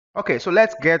Okay, so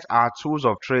let's get our tools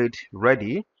of trade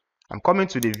ready. I'm coming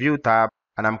to the View tab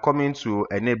and I'm coming to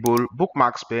enable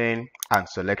Bookmarks pane and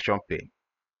Selection pane.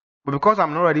 But because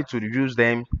I'm not ready to use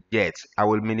them yet, I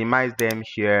will minimize them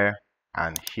here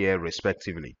and here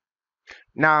respectively.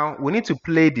 Now, we need to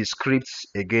play the scripts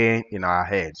again in our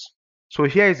heads. So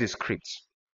here is the script.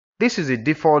 This is the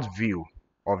default view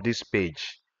of this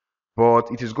page, but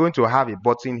it is going to have a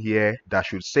button here that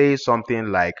should say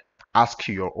something like ask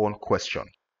your own question.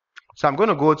 So I'm going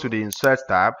to go to the Insert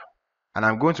tab and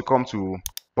I'm going to come to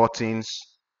Buttons.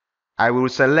 I will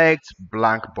select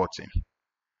Blank Button.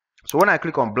 So when I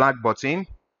click on Blank Button,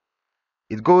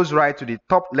 it goes right to the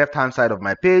top left-hand side of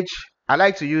my page. I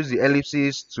like to use the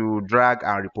ellipses to drag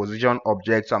and reposition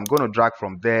objects. So I'm going to drag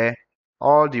from there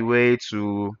all the way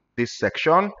to this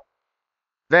section.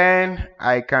 Then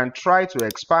I can try to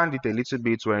expand it a little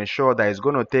bit to ensure that it's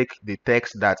going to take the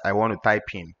text that I want to type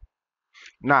in.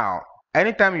 Now,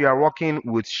 anytime you are working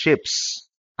with shapes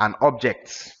and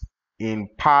objects in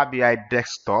Power BI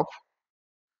desktop,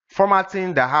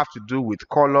 formatting that have to do with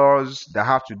colors, that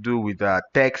have to do with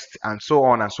text and so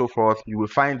on and so forth, you will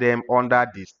find them under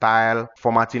the style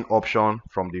formatting option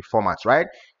from the formats, right?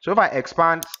 So if I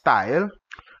expand style,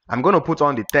 I'm going to put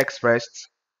on the text first.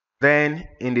 Then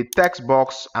in the text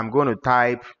box, I'm going to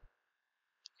type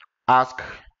ask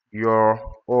your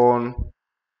own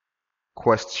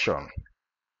question.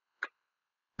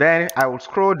 Then I will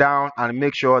scroll down and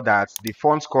make sure that the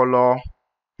font color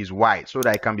is white so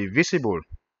that it can be visible.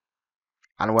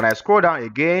 And when I scroll down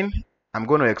again, I'm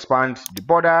going to expand the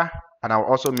border and I'll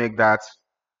also make that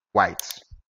white.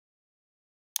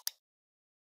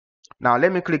 Now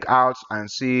let me click out and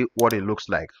see what it looks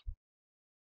like.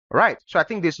 All right, so I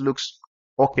think this looks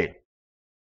okay.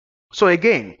 So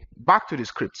again, back to the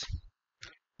script.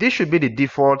 This should be the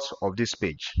default of this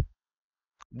page.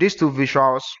 These two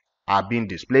visuals are being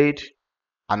displayed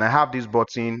and I have this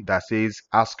button that says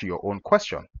ask your own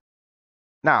question.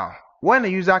 Now, when a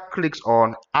user clicks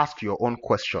on ask your own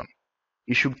question,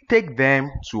 it should take them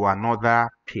to another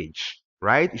page,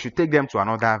 right? It should take them to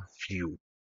another view.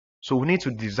 So we need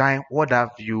to design what that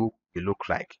view will look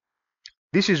like.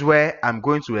 This is where I'm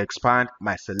going to expand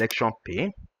my selection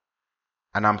pane.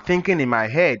 And I'm thinking in my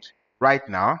head right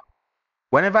now,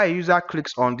 whenever a user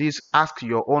clicks on this ask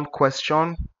your own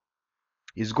question,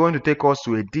 it's going to take us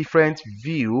to a different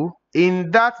view.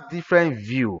 In that different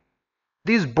view,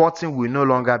 this button will no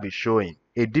longer be showing.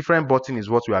 A different button is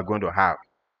what we are going to have.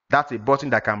 That's a button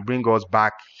that can bring us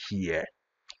back here.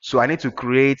 So I need to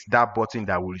create that button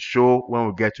that will show when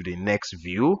we get to the next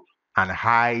view and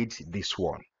hide this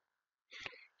one.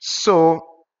 So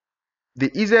the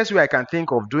easiest way I can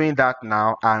think of doing that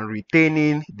now and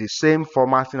retaining the same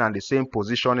formatting and the same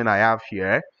positioning I have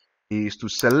here is to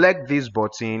select this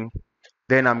button.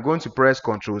 Then I'm going to press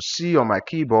Ctrl C on my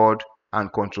keyboard and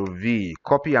Ctrl V,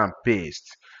 copy and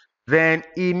paste. Then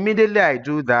immediately I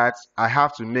do that, I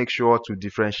have to make sure to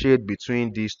differentiate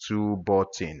between these two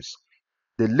buttons.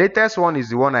 The latest one is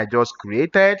the one I just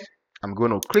created. I'm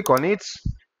going to click on it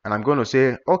and I'm going to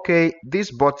say, okay,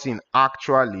 this button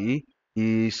actually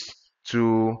is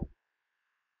to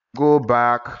go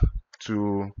back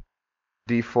to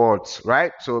default,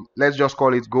 right? So let's just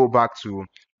call it go back to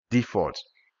default.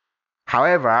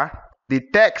 However, the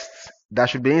text that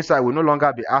should be inside will no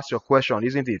longer be ask your question,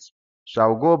 isn't it? So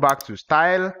I'll go back to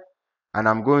style and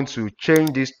I'm going to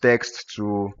change this text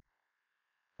to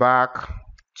back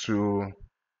to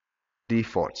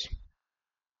default,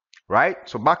 right?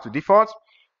 So back to default.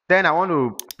 Then I want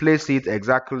to place it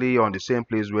exactly on the same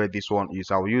place where this one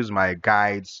is. I'll use my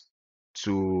guides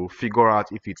to figure out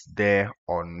if it's there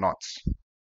or not.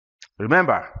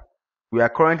 Remember, we are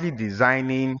currently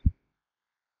designing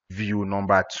view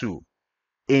number 2.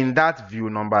 In that view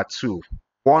number 2,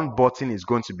 one button is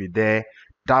going to be there.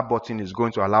 That button is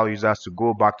going to allow users to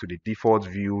go back to the default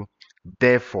view.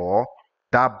 Therefore,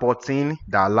 that button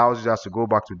that allows users to go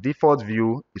back to default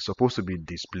view is supposed to be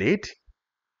displayed.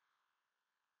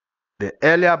 The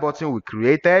earlier button we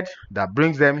created that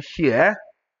brings them here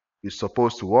is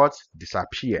supposed to what?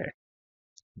 Disappear.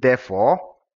 Therefore,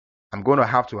 I'm going to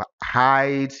have to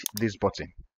hide this button.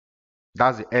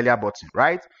 That's the earlier button,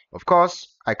 right? Of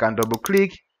course, I can double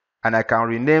click and I can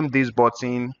rename this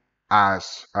button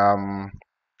as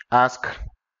ask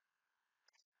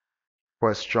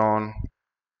question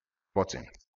button,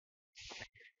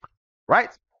 right?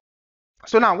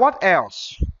 So now what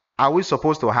else are we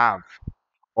supposed to have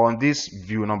on this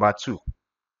view number 2?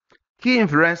 Key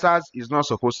influencers is not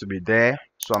supposed to be there,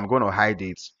 so I'm going to hide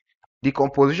it. The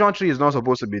composition tree is not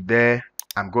supposed to be there.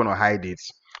 I'm going to hide it.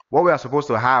 What we are supposed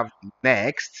to have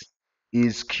next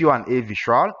is Q&A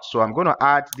visual. So I'm going to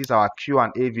add this our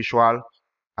Q&A visual,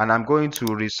 and I'm going to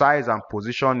resize and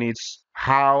position it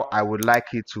how I would like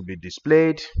it to be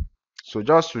displayed. So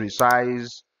just to resize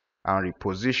and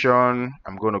reposition,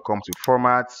 I'm going to come to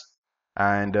format,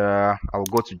 and I will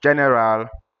go to general,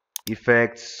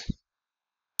 effects,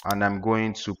 and I'm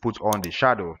going to put on the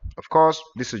shadow. Of course,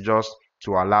 this is just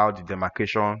to allow the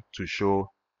demarcation to show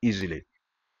easily.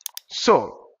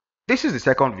 So this is the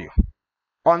second view.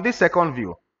 On this second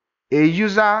view, a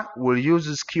user will use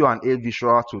this Q&A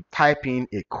visual to type in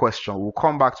a question. We'll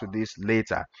come back to this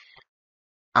later.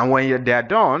 And when they're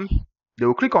done, they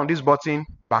will click on this button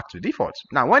back to default.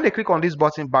 Now, when they click on this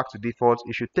button back to default,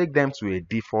 it should take them to a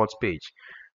default page.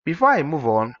 Before I move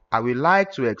on, I would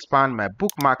like to expand my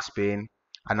bookmarks pane,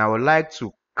 and I would like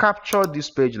to capture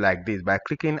this page like this by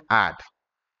clicking add.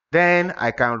 Then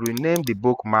I can rename the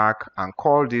bookmark and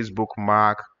call this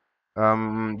bookmark,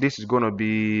 this is going to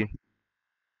be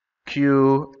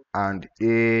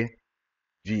Q&A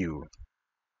view.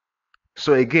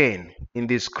 So again, in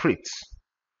this script,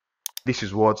 this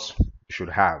is what you should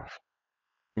have.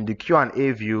 In the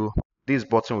Q&A view, this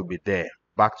button will be there,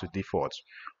 back to default.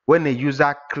 When a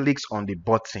user clicks on the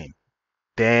button,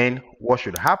 then what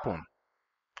should happen?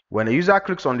 When a user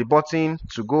clicks on the button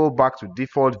to go back to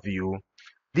default view,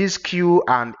 this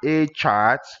Q&A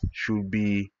chart should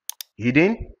be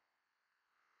hidden.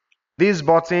 This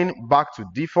button back to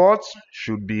default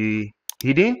should be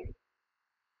hidden.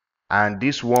 And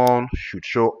this one should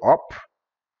show up.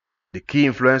 The key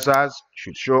influencers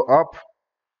should show up.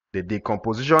 The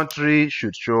decomposition tree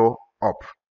should show up.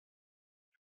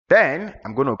 Then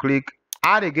I'm going to click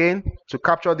add again to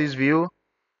capture this view.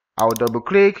 I'll double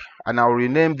click and I'll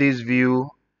rename this view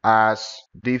as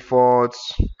default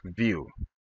view.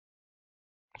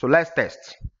 So let's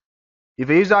test. If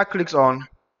a user clicks on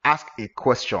ask a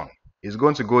question, it's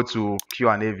going to go to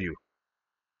Q&A view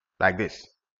like this.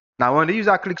 Now when the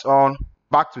user clicks on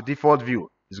back to default view,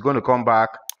 it's going to come back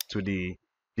to the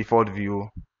default view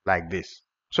like this.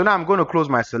 So now I'm going to close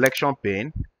my selection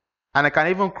pane, and I can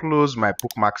even close my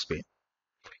bookmarks pane.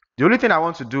 The only thing I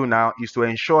want to do now is to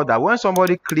ensure that when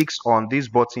somebody clicks on this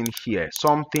button here,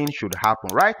 something should happen.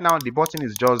 Right now, the button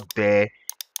is just there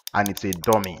and it's a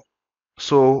dummy.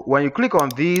 So when you click on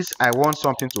this, I want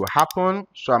something to happen.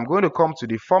 So I'm going to come to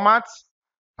the format.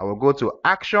 I will go to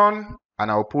action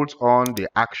and I'll put on the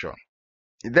action.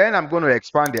 Then I'm going to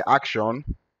expand the action,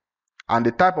 and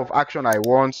the type of action I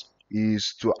want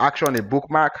is to action a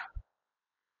bookmark.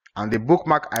 And the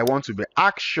bookmark I want to be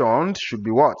actioned should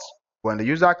be what? When the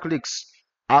user clicks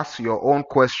ask your own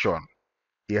question,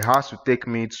 it has to take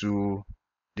me to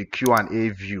the Q&A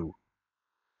view.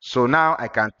 So now I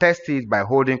can test it by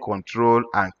holding Control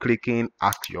and clicking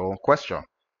ask your own question.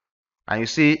 And you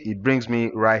see it brings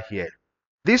me right here.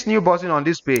 This new button on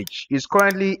this page is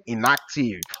currently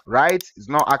inactive, right? It's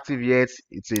not active yet.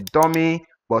 It's a dummy.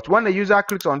 But when the user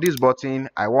clicks on this button,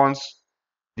 I want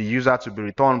the user to be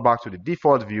returned back to the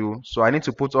default view. So I need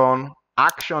to put on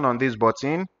action on this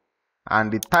button,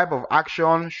 and the type of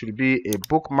action should be a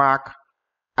bookmark,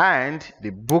 and the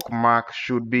bookmark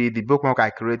should be the bookmark I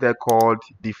created called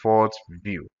default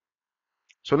view.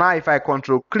 So now if I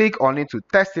control click on it to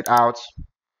test it out,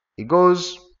 it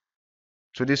goes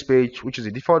to this page, which is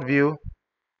the default view.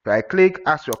 If I click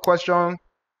ask your question,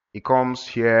 it comes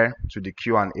here to the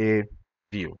Q&A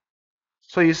view.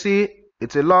 So you see,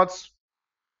 it's a lot.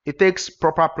 It takes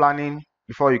proper planning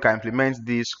before you can implement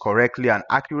this correctly and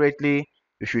accurately.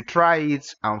 You should try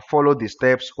it and follow the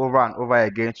steps over and over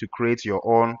again to create your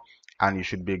own, and you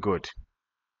should be good.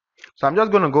 So I'm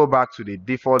just going to go back to the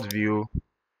default view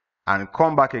and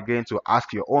come back again to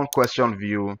ask your own question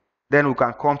view. Then we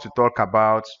can come to talk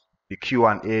about the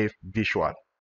Q&A visual.